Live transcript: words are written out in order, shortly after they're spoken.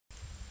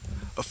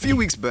A few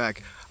weeks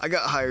back, I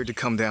got hired to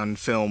come down and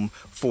film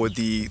for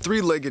the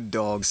Three Legged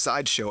Dog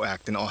Sideshow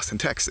act in Austin,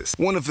 Texas.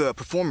 One of the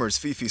performers,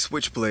 Fifi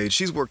Switchbalde,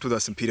 she's worked with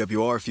us in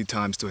PWR a few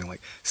times doing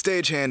like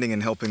stagehanding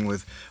and helping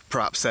with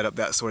prop setup,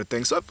 that sort of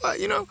thing. So I thought,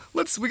 you know,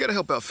 we gotta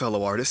help out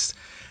fellow artists.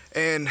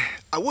 And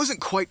I wasn't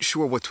quite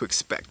sure what to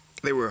expect.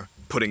 They were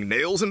putting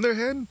nails in their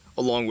head,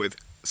 along with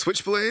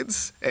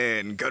switchblades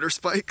and gutter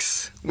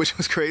spikes, which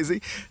was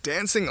crazy,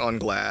 dancing on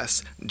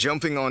glass,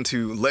 jumping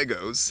onto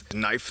Legos,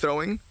 knife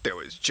throwing, there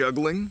was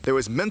juggling, there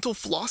was mental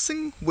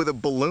flossing with a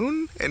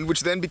balloon, and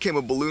which then became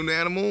a balloon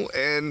animal,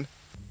 and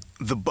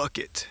the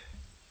bucket.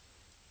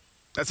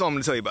 That's all I'm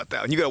gonna tell you about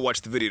that. And you gotta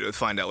watch the video to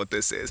find out what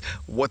this is,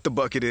 what the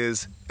bucket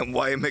is, and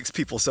why it makes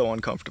people so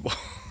uncomfortable.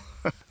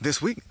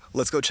 This week,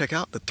 let's go check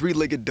out the Three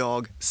Legged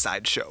Dog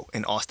Sideshow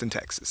in Austin,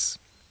 Texas.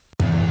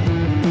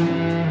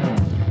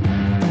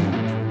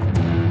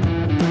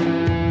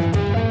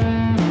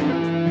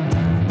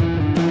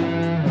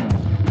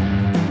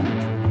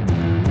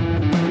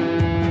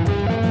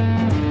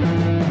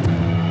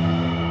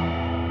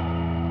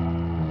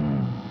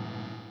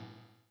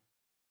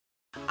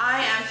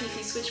 I am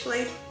Fifi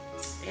Switchblade,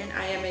 and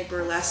I am a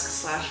burlesque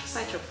 /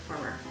 sideshow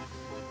performer.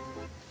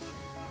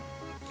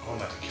 I'm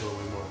about to kill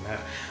way more than that.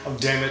 I'm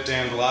Dammit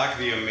Dan Block,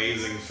 the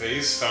amazing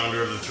face,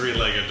 founder of the Three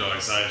Legged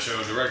Dog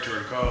Sideshow, director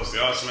and co-host,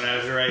 the awesome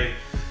menagerie,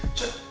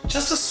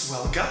 just a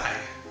swell guy.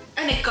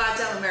 And a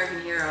goddamn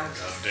American hero.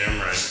 Goddamn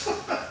right. So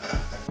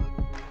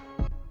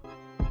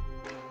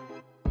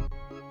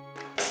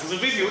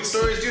Fifi, what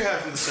stories do you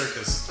have from the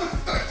circus?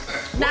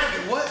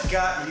 What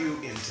got you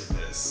into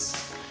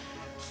this?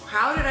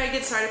 How did I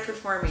get started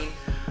performing?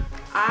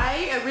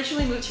 I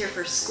originally moved here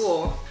for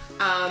school.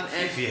 And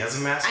Fifi has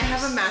a master's? I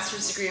have a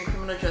master's degree in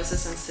criminal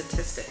justice and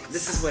statistics.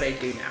 This is what I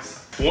do now.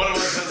 One of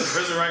us has a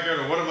prison record,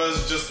 or one of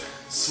us just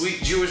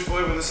sweet Jewish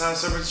boy from this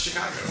house over in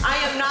Chicago. I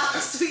am not the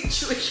sweet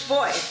Jewish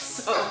boy,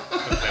 so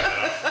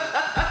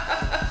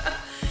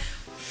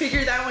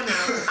figure that one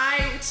out.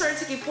 I started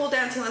taking pole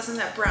dancing lessons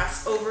at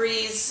Brass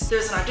Ovaries. There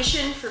was an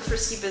audition for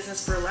Frisky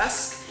Business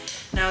Burlesque,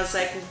 and I was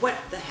like, what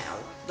the hell?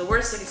 The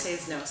worst I can say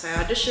is no. So I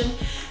auditioned,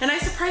 and I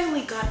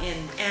surprisingly got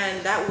in,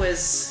 and that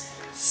was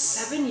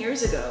 7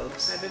 years ago.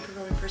 So I've been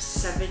performing for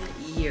 7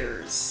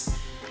 years.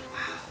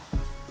 Wow.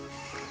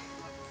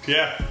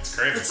 Yeah, it's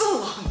crazy. It's a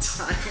long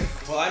time.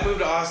 Well, I moved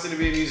to Austin to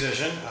be a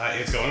musician.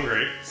 It's going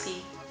great.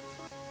 See.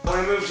 When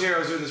I moved here, I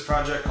was doing this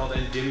project called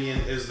Endymion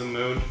is the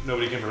Moon.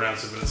 Nobody can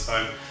pronounce it, but it's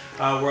fine.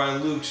 Where I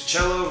looped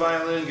cello,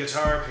 violin,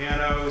 guitar,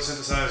 piano,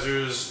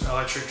 synthesizers,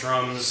 electric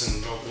drums,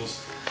 and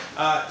vocals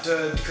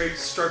to create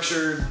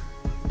structured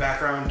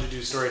background to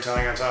do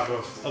storytelling on top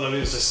of, although it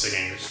was just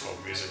singing, it was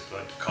folk music,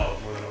 but I'd call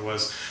it more than it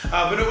was.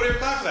 But nobody ever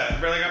thought for that. I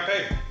barely got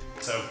paid.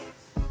 So,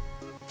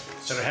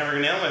 started hammering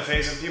a nail in my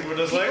face, and people were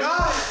just like,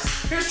 oh,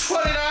 here's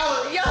 $20.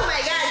 Oh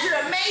my God, you're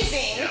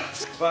amazing. Yeah.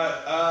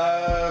 But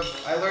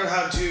I learned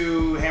how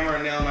to hammer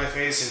a nail in my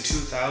face in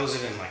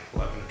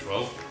 2011 or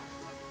 12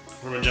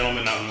 from a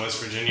gentleman out in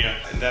West Virginia.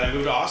 And then I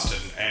moved to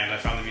Austin, and I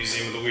found the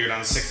Museum of the Weird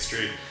on 6th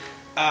Street.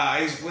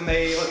 When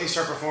they let me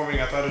start performing,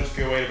 I thought it would just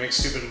be a way to make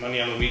stupid money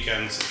on the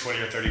weekends, like 20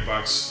 or 30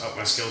 bucks, up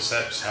my skill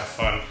set, just have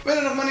fun. I had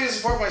enough money to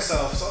support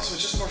myself. It's also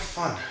just more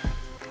fun.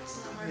 It's a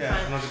lot more Yeah, I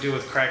fun. don't have to deal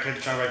with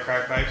crackheads trying to buy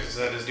crack pipes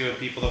instead I just deal with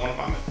people that want to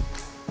vomit.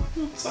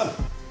 It's fun.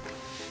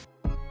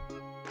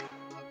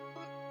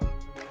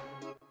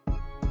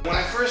 When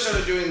I first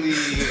started doing the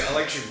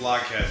electric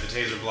blockhead, the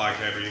taser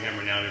blockhead, where you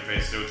hammer down your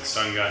face, do it with the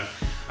stun gun,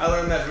 I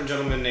learned that from a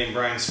gentleman named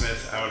Brian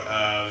Smith out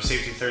of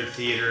Safety 3rd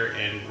Theater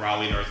in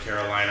Raleigh, North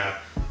Carolina.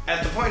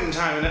 At the point in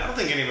time, and I don't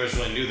think any of us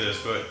really knew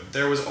this, but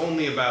there was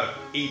only about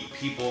 8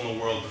 people in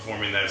the world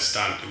performing that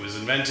stunt. It was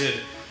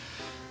invented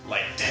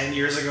like 10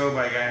 years ago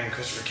by a guy named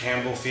Christopher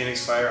Campbell,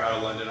 Phoenix Fire out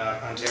of London,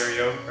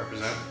 Ontario,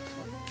 represent.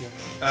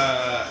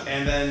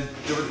 And then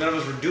none of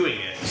us were doing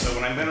it. So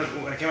when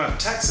I came out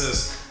to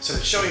Texas,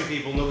 started showing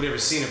people, nobody ever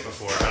seen it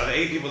before. Out of the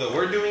 8 people that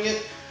were doing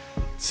it,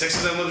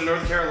 6 of them lived in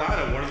North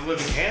Carolina, 1 of them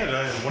lived in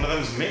Canada, and 1 of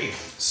them is me.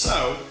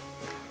 So,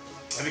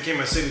 it became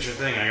my signature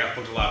thing. I got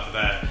booked a lot for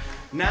that.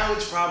 Now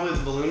it's probably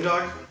the balloon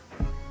dog.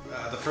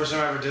 The first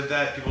time I ever did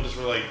that, people just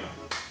were like, oh,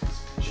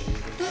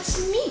 That's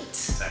neat.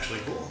 it's actually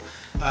cool.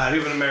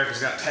 Even America's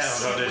Got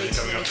Talent audition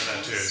coming up for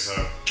that too,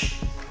 so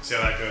see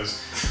how that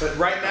goes. But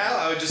right now,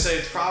 I would just say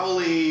it's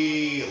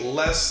probably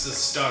less the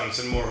stunts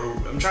and more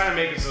I'm trying to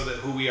make it so that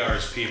who we are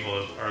as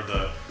people are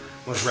the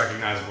most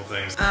recognizable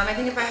things. I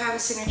think if I have a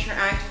signature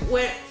act,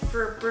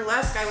 for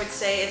burlesque, I would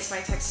say it's my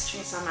Texas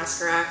Chainsaw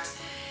Massacre act,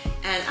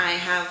 and I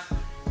have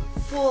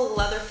full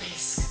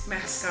Leatherface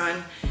mask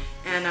on,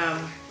 and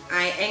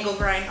I angle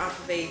grind off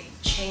of a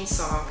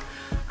chainsaw.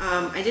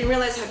 I didn't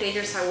realize how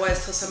dangerous I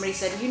was till somebody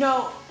said, you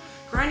know,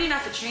 grinding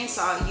off a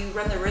chainsaw, you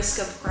run the risk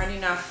of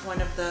grinding off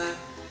one of the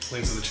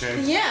links of the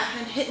chain. Yeah,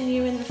 and hitting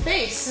you in the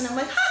face, and I'm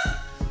like, huh,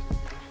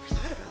 never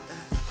thought about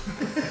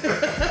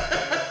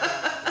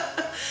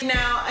that.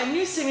 Now, a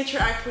new signature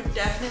act would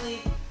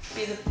definitely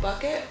be the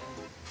bucket.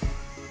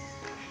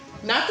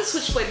 Not the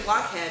Switchblade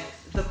blockhead,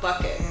 the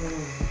bucket.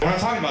 We're not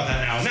talking about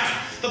that now.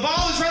 Now, the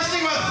ball is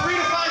resting about 3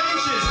 to 5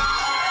 inches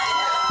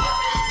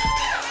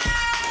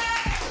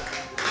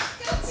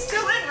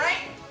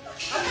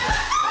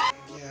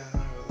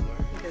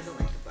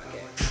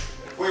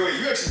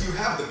you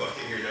have the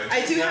bucket here, don't you?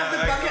 I do have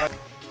the bucket.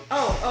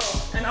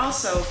 Oh, and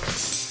also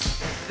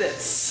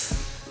this.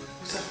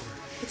 What's that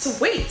for? It's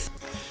a weight.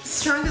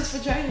 Strongest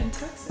vagina in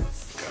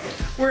Texas.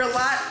 We're a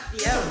lot,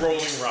 yeah. It's a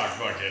rolling rock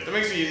bucket. That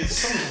makes me, it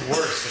sounds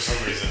worse for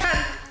some reason. I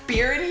had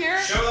beer in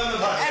here. Show them the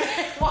bucket.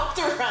 And I walked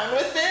around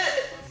with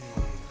it.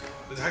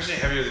 It's actually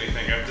heavier than you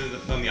think.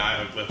 I've done the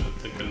eye hook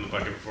lift with the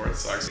bucket before. It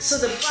sucks. So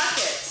the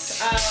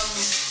buckets,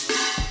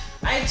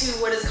 I do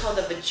what is called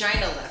a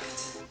vagina lift.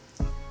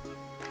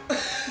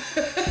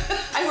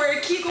 I wear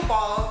a Kegel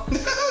ball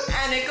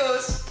and it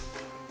goes,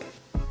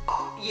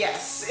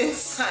 yes,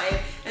 inside.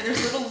 And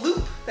there's a little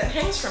loop that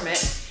hangs from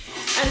it.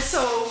 And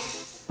so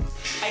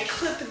I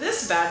clip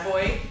this bad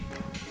boy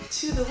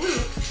to the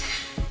loop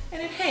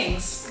and it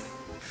hangs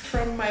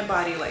from my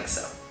body like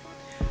so.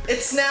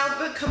 It's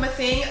now become a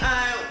thing.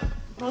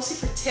 Mostly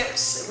for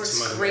tips. It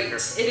works great.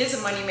 It is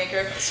a money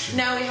maker.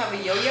 Now we have a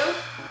yo-yo.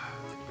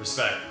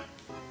 Respect.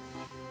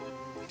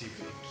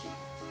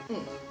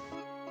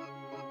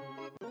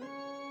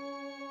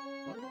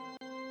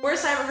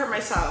 Worst I ever hurt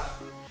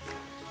myself.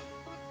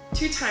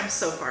 2 times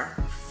so far.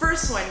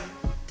 First one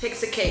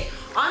takes the cake.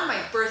 On my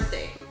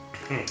birthday,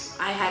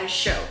 I had a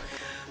show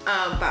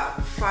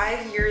about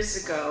 5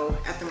 years ago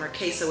at the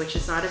Marquesa, which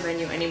is not a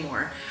venue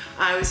anymore.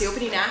 I was the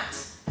opening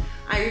act.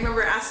 I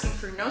remember asking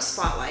for no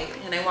spotlight,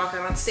 and I walk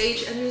out on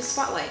stage and there's a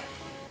spotlight.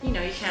 You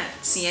know, you can't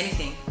see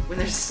anything when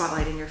there's a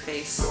spotlight in your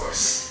face. Of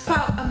course.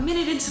 About a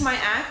minute into my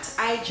act,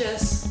 I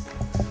just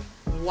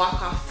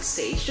walk off the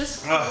stage.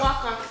 Just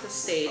walk off the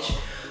stage.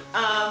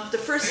 The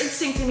first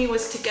instinct in me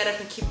was to get up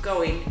and keep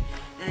going,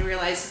 and I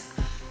realized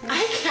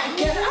I can't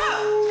get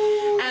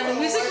up. And the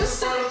music was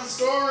still part of the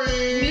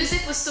story.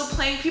 Music was still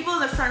playing. People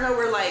in the front row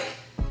were like,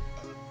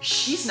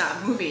 "She's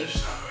not moving.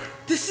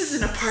 This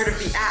isn't a part of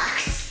the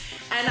act."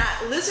 And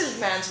Lizard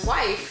Man's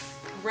wife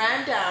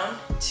ran down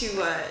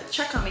to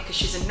check on me because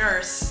she's a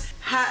nurse.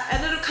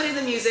 Ended up cutting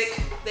the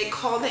music. They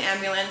called the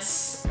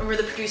ambulance, and where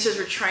the producers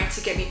were trying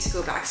to get me to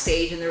go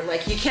backstage, and they were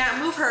like, "You can't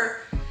move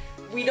her.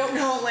 We don't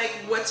know like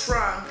what's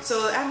wrong."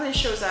 So the ambulance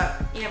shows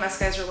up. EMS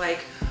guys are like,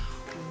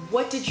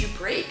 "What did you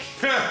break?"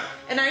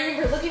 And I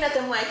remember looking at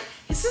them like,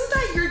 "Isn't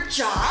that your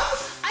job?"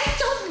 I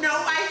don't know.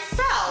 I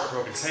fell.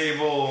 Broke a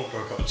table,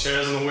 broke a couple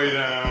chairs on the way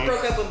down.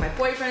 Broke up with my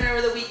boyfriend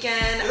over the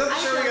weekend. Is that the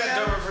show we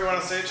got done before we went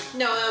on stage?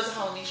 No, that was a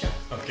Halloween show.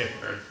 Okay,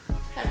 heard.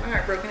 Had my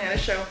heart broken at a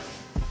show.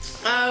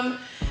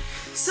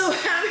 So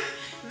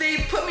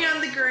they put me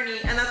on the gurney,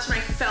 and that's when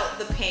I felt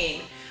the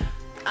pain.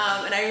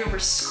 And I remember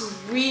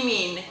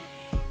screaming,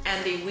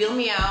 and they wheel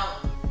me out.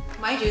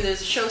 Mind you,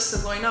 there's a show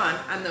still going on.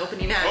 I'm the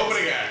opening act.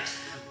 Opening act.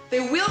 They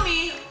wheel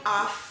me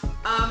off,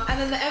 and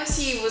then the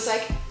MC was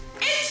like,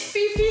 "It's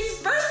Fifi's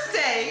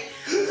birthday!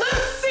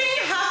 Let's sing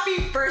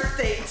happy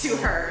birthday to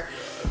her."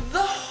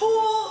 The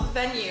whole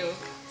venue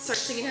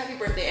starts singing happy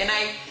birthday, and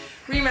I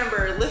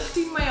remember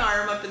lifting my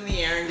arm up in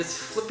the air and just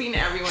flipping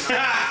everyone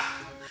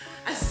off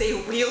as they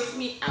wheeled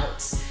me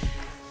out.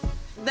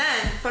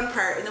 Then, fun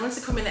part, and then once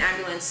they put me in the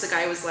ambulance, the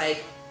guy was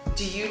like,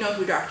 "Do you know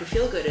who Dr.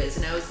 Feelgood is?"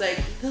 And I was like,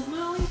 "The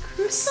Molly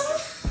Crusoe?"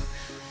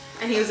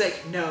 And he was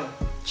like, "No,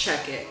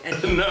 check it." And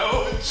he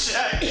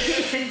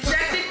he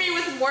injected me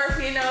with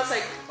morphine, and I was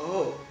like,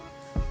 "Oh,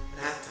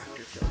 that's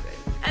Dr. Feelgood."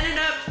 Ended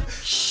up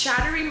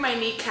shattering my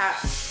kneecap,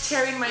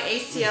 tearing my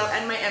ACL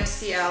and my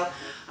MCL.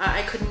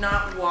 I could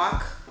not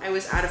walk. I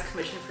was out of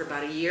commission for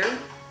about a year.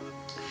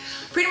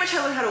 Pretty much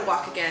I learned how to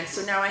walk again,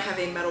 so now I have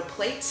a metal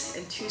plate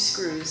and 2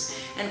 screws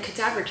and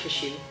cadaver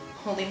tissue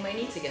holding my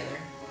knee together.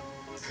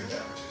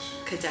 Cadaver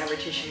tissue. Cadaver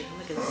tissue. I'm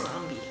like a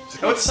zombie.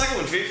 Oh, what's the second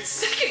one, Fifi?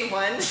 Second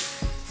one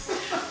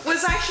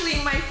was actually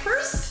my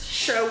first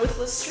show with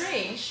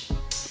Lestrange,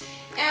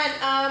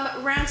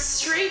 and ran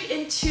straight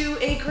into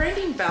a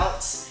grinding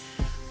belt.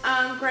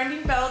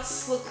 Grinding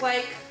belts look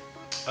like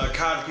A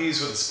cod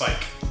piece with a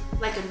spike.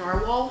 like a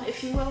narwhal,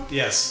 if you will.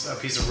 Yes, a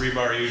piece of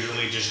rebar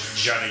usually just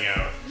jutting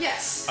out.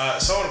 Yes.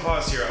 So I want to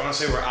pause here. I want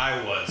to say where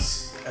I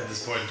was at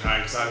this point in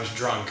time because I was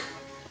drunk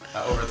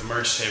over at the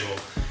merch table,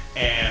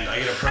 and I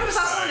get approached. I was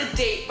also on a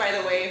date, by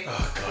the way.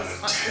 Oh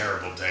god, a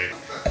terrible date.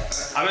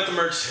 I'm at the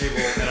merch table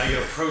and I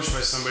get approached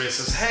by somebody that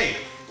says, "Hey,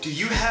 do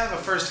you have a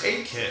first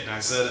aid kit?" And I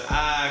said,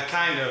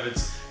 kind of.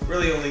 It's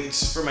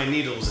for my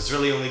needles. It's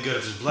really only good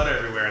if there's blood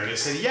everywhere. And they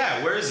said,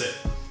 "Yeah, where is it?"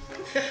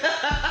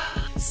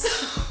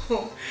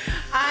 So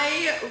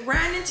I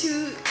ran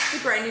into the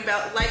grinding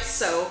belt like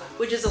so,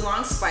 which is a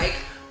long spike.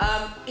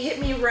 Hit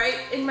me right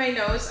in my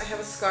nose. I have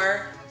a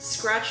scar.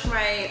 Scratched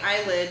my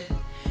eyelid.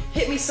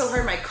 Hit me so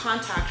hard my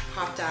contact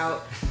popped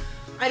out.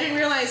 I didn't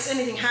realize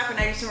anything happened.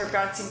 I just remember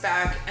bouncing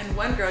back and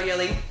one girl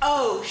yelling,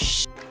 "Oh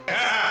sh!"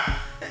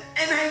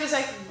 And I was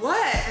like,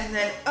 "What?" And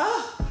then,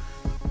 oh,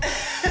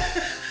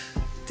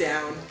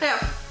 down. I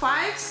have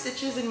 5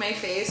 stitches in my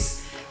face.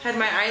 Had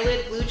my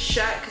eyelid glued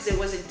shut because it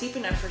wasn't deep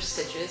enough for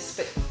stitches,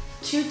 but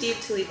too deep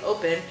to leave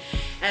open,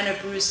 and a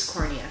bruised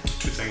cornea.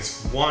 2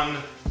 things.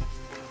 1,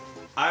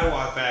 I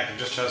walk back and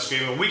just try to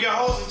scream, "We got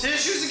holes and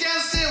tissues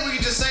against it. We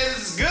can just say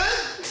this is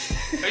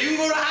good. Or you can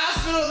go to the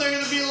hospital. They're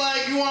gonna be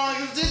like, you want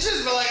like the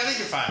stitches?" But like, I think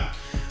you're fine.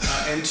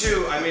 And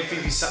 2, I made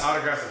Fifi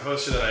autograph the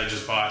poster that I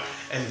just bought,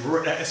 and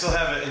I still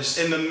have it just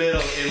in the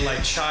middle in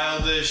like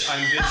childish,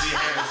 I'm busy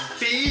hair.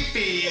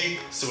 Fifi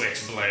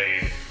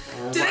Switchblade.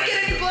 Didn't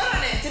get any blood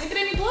on it. Didn't get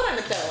any blood on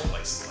it though.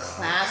 Like some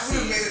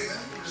Classy.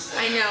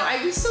 I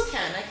know. We still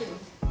can. I can.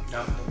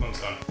 No, that one's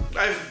gone.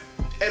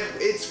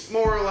 It's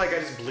more like I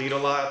just bleed a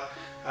lot.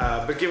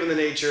 But given the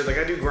nature, like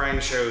I do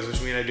grind shows,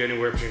 which mean I do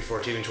anywhere between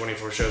 14 and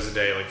 24 shows a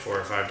day, like 4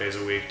 or 5 days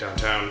a week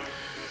downtown.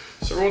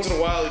 So every once in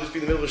a while, you just be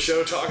in the middle of a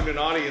show talking to an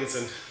audience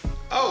and,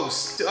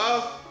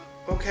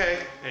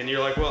 okay. And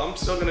you're like, well, I'm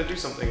still gonna do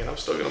something and I'm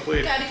still gonna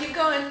bleed. Gotta keep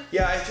going.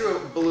 Yeah, I threw a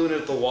balloon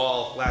at the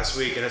wall last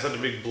week and I had a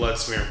big blood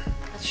smear.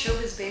 Let's show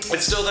his baby.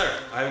 It's still there.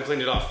 I haven't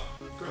cleaned it off.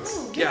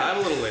 Oh, yeah, I'm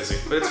a little lazy,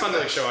 but it's fun to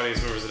like show audience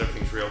members that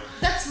everything's real.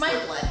 That's my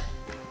blood.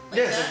 Like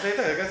yeah,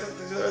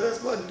 that's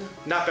blood.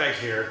 Not back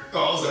here.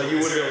 Oh, so you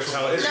wouldn't be able to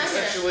tell. It's Not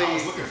here. actually. I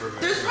was looking for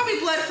it. There's probably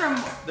blood from.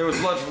 There was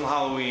blood from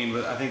Halloween,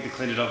 but I think they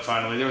cleaned it up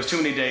finally. There was too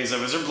many days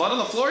of. Is there blood on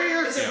the floor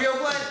here? Is it real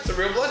blood? Is it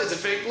real blood? Is it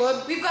fake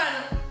blood? We've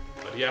gotten.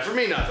 But yeah, for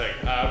me, nothing.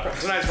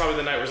 Tonight's probably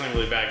the night where something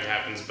really bad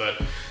happens,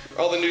 but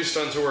all the new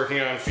stunts we're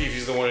working on,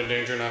 Fifi's the one in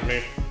danger, not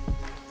me.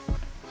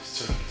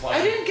 I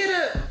didn't get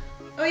a.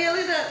 Oh yeah, look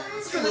at that.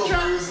 From the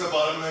trap. Bruise in the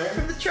bottom there.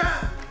 From the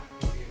trap.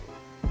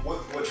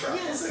 What trap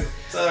is it?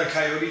 Is that a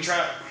coyote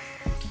trap?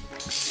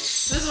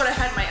 This is what I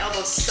had my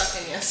elbow stuck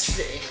in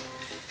yesterday.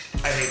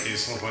 I hate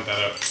these. I'll point that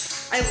out.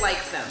 I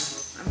like them.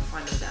 I'm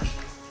fond of them.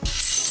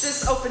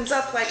 This opens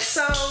up like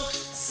so.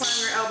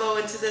 Slam your elbow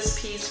into this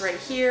piece right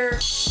here.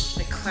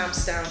 It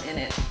clamps down in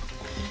it.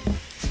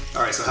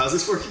 All right, so how's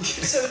this working?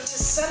 So to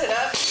set it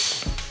up.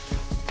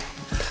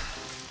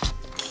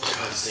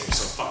 God, this thing is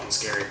so fucking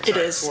scary. It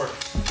is.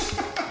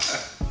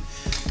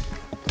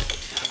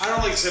 I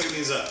don't like setting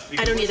these up.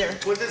 I don't either.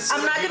 This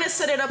I'm not gonna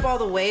set it up all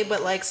the way,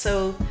 but like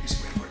so.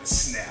 Just wait for it to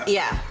snap.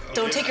 Yeah.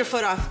 Don't take your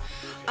foot off.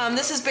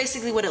 This is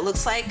basically what it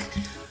looks like.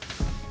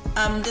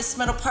 This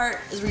metal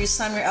part is where you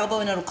slam your elbow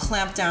and it'll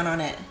clamp down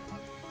on it.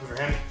 Move your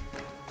hand.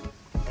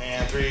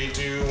 And 3,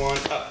 2, 1,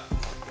 up.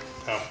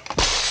 Oh.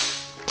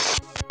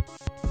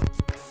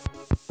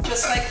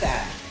 Just like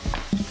that.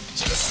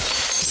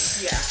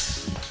 Yeah.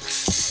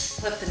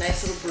 Left a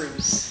nice little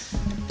bruise.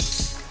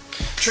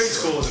 Trade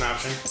school is an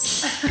option.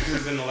 You could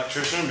have been an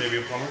electrician or maybe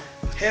a plumber.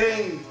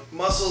 Hitting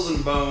muscles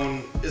and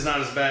bone is not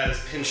as bad as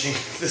pinching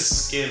the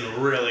skin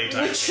really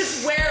tight. Which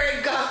is where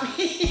it got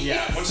me.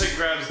 Yeah, once it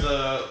grabs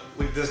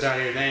this down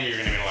here, then you're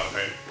gonna be in a lot of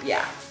pain.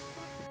 Yeah.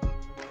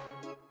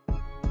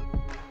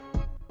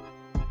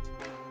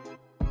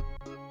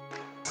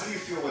 How do you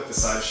feel with the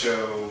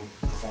sideshow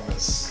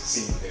performance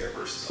scene there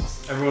versus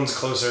Austin? Everyone's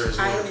closer as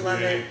well. I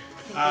love it.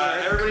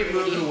 Everybody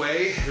moved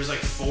away. There's like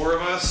 4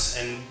 of us,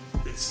 and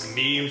it's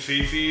me and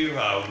Fifi,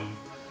 Juan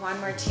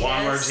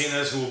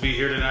Martinez, who will be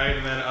here tonight,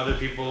 and then other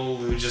people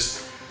who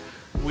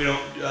we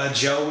don't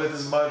gel with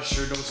as much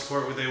or don't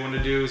support what they want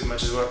to do as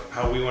much as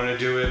how we want to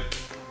do it,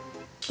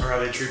 or how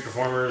they treat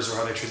performers, or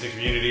how they treat the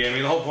community. I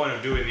mean, the whole point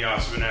of doing the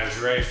Austin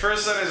Menagerie,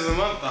 first Sundays of the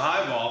month, the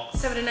Highball,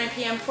 7 to 9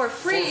 p.m. for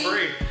free.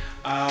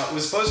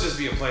 was supposed to just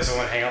be a place I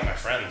want to hang out with my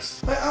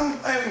friends. But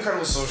I have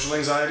incredible social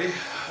anxiety.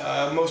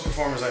 Most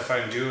performers I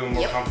find do, and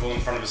more comfortable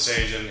in front of a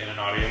stage and in an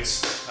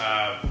audience.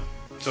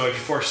 So if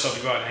you force yourself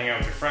to go out and hang out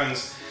with your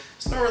friends,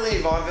 it's not really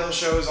any vaudeville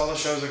shows. All the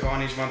shows that go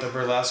on each month are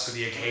burlesque with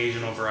the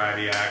occasional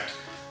variety act.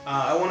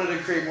 I wanted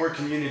to create more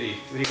community.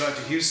 When you go out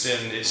to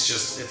Houston,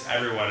 it's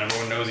everyone.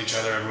 Everyone knows each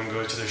other, everyone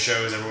goes to their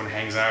shows, everyone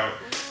hangs out.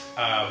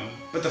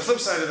 But the flip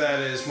side of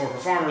that is more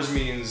performers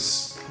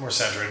means more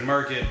saturated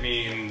market,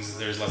 means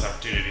there's less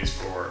opportunities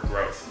for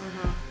growth.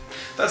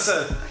 That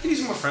said, I can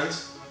use more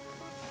friends.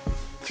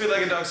 Three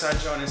Legged Dog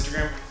Sideshow on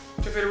Instagram.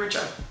 Feel free to reach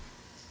out.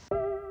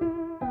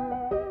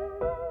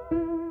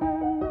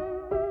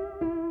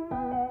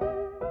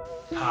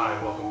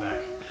 Hi, welcome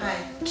back. Hi.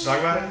 Did you talk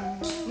about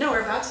it? No,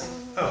 we're about to.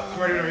 Oh, I'm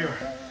ready whenever you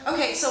are.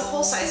 Okay, so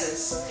hole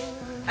sizes.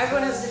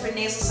 Everyone has a different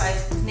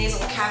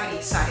nasal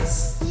cavity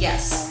size.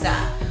 Yes,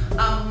 that.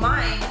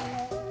 Mine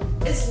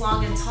is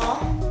long and tall,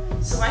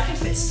 so I can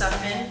fit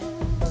stuff in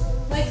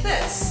like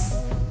this.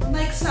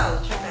 Like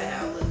so. Check that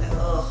out. Look at that.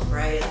 Oh,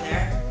 right in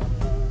there.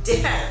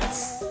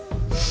 Depends.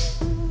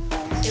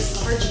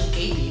 It's large and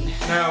gaping.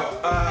 Now,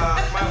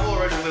 my hole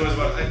originally was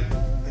about,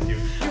 thank you.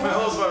 My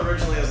hole was about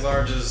originally as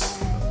large as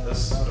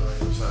this. What do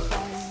I size?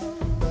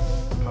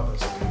 Pop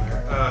this up in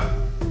there.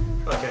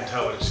 I can't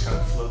tell, but it just kind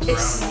of floats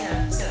around.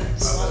 Yeah, it's gonna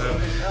swallow.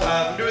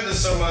 I'm doing this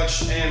so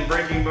much and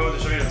breaking bones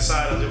and showing you the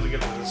side, I was able to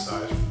get to this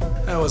side.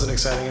 That wasn't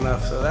exciting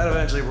enough, so that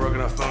eventually broke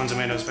enough bones and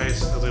made no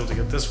space. I was able to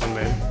get this one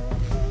made.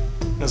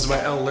 This is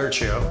my El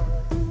Lurcio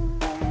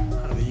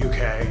out of the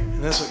UK.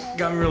 And this one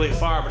got me really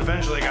far, but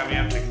eventually it got me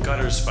up to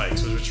gutter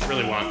spikes, which you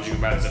really want because you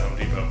can buy this at Home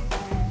Depot.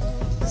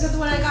 Is that the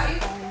one I got you?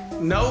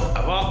 Nope,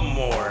 I bought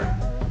more.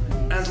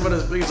 That's about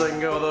as big as I can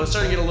go, though it's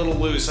starting to get a little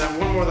loose. I have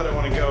one more that I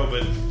want to go,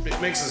 but it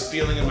makes this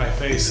feeling in my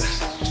face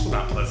just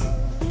not pleasant.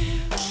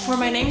 For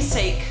my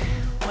namesake,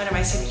 one of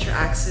my signature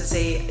acts is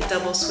a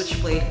double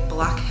switchblade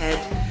blockhead.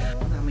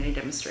 Allow me to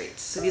demonstrate.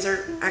 So these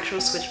are actual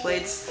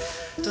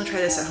switchblades. Don't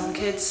try this at home,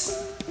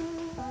 kids.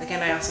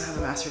 Again, I also have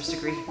a master's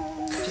degree.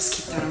 Just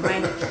keep that in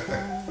mind.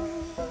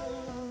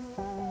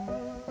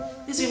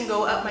 This is gonna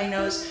go up my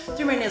nose,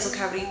 through my nasal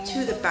cavity,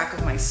 to the back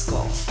of my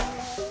skull.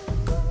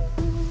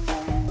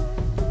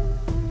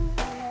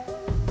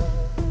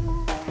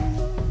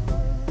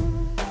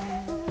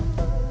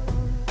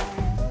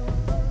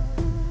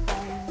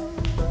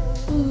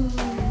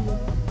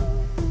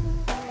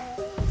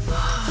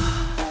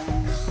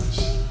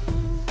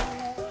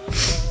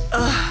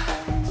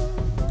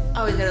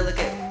 Always gotta look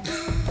at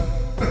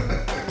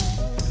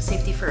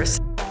safety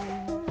first.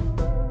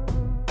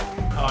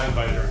 Oh, I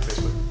invited her on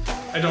Facebook.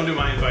 I don't do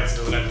my invites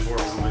until the night before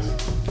for some reason.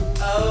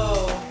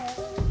 Oh.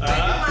 I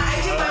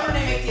do mine when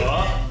I make the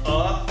event.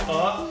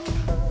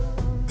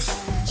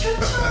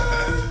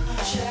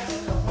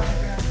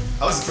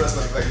 I was impressed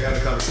by the fact you had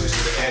a conversation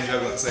with her and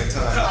juggling at the same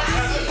time.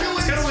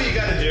 It's kind of what you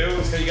gotta do.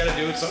 It's what you gotta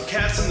do. It's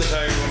Cats and the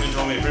Tiger Woman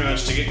told me pretty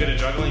much to get good at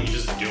juggling, you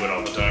just do it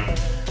all the time.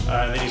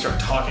 And then you start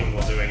talking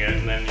while doing it,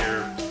 and then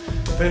you're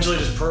eventually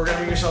just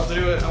programming yourself to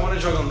do it. I want to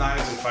juggle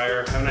knives and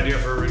fire. I have an idea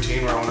for a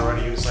routine where I want to run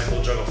a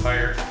unicycle, juggle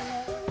fire,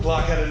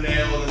 blockhead a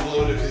nail, and then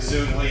blow it a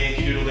kazoo and play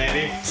Yankee Doodle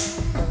Dandy.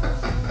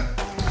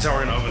 That's how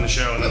we're gonna open the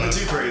show. Nothing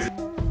too crazy.